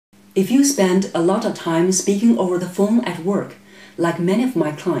If you spend a lot of time speaking over the phone at work, like many of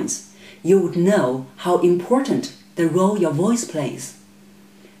my clients, you would know how important the role your voice plays.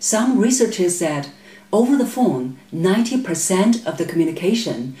 Some researchers said over the phone, 90% of the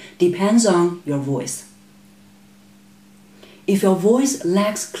communication depends on your voice. If your voice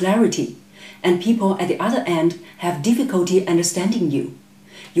lacks clarity and people at the other end have difficulty understanding you,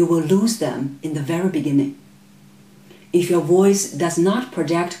 you will lose them in the very beginning. If your voice does not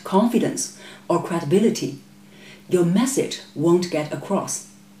project confidence or credibility, your message won't get across.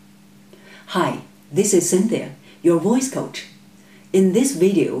 Hi, this is Cynthia, your voice coach. In this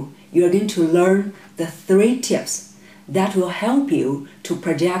video, you are going to learn the 3 tips that will help you to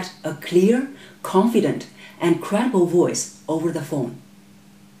project a clear, confident, and credible voice over the phone.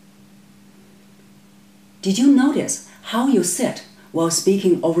 Did you notice how you sit while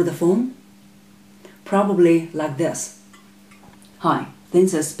speaking over the phone? Probably like this. Hi,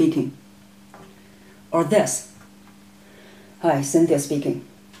 Cynthia speaking. Or this. Hi, Cynthia speaking.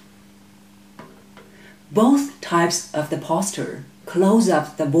 Both types of the posture close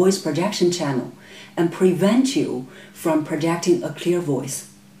up the voice projection channel and prevent you from projecting a clear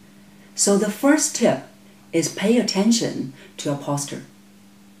voice. So the first tip is pay attention to your posture.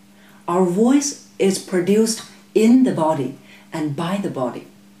 Our voice is produced in the body and by the body.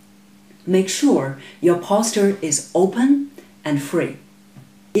 Make sure your posture is open and free.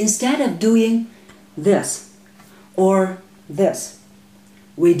 Instead of doing this or this,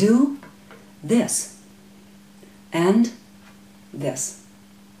 we do this and this.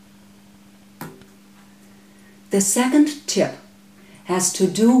 The second tip has to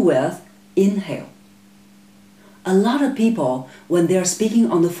do with inhale. A lot of people, when they're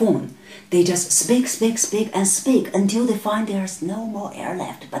speaking on the phone, they just speak until they find there's no more air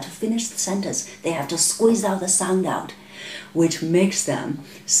left. But to finish the sentence, they have to squeeze out the sound out, which makes them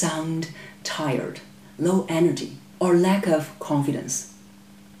sound tired, low energy, or lack of confidence.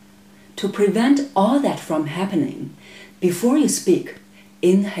 To prevent all that from happening, before you speak,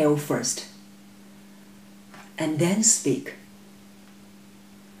 inhale first, and then speak.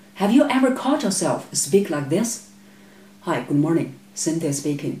 Have you ever caught yourself speak like this? Hi, good morning, Cynthia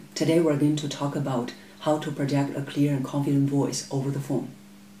speaking. Today we're going to talk about how to project a clear and confident voice over the phone.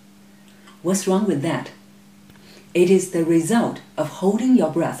 What's wrong with that? It is the result of holding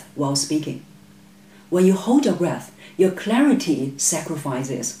your breath while speaking. When you hold your breath, your clarity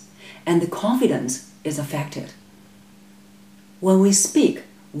sacrifices and the confidence is affected. When we speak,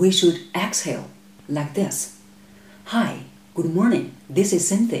 we should exhale like this. Hi, good morning, this is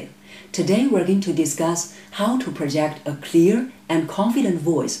Cynthia. Today we're going to discuss how to project a clear and confident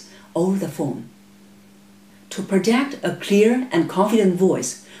voice over the phone. To project a clear and confident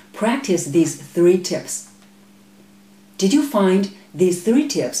voice, practice these 3 tips. Did you find these 3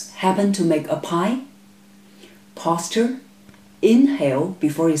 tips happen to make a pie? Posture, inhale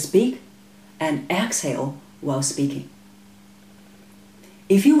before you speak, and exhale while speaking.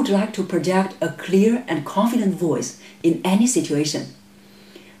 If you would like to project a clear and confident voice in any situation,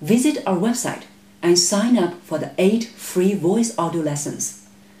 visit our website and sign up for the 8 free voice audio lessons.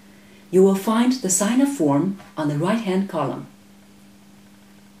 You will find the sign-up form on the right-hand column.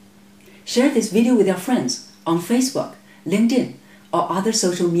 Share this video with your friends on Facebook, LinkedIn, or other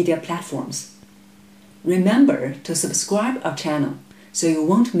social media platforms. Remember to subscribe our channel so you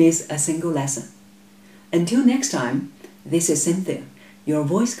won't miss a single lesson. Until next time, this is Cynthia, your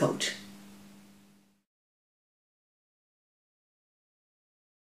voice coach.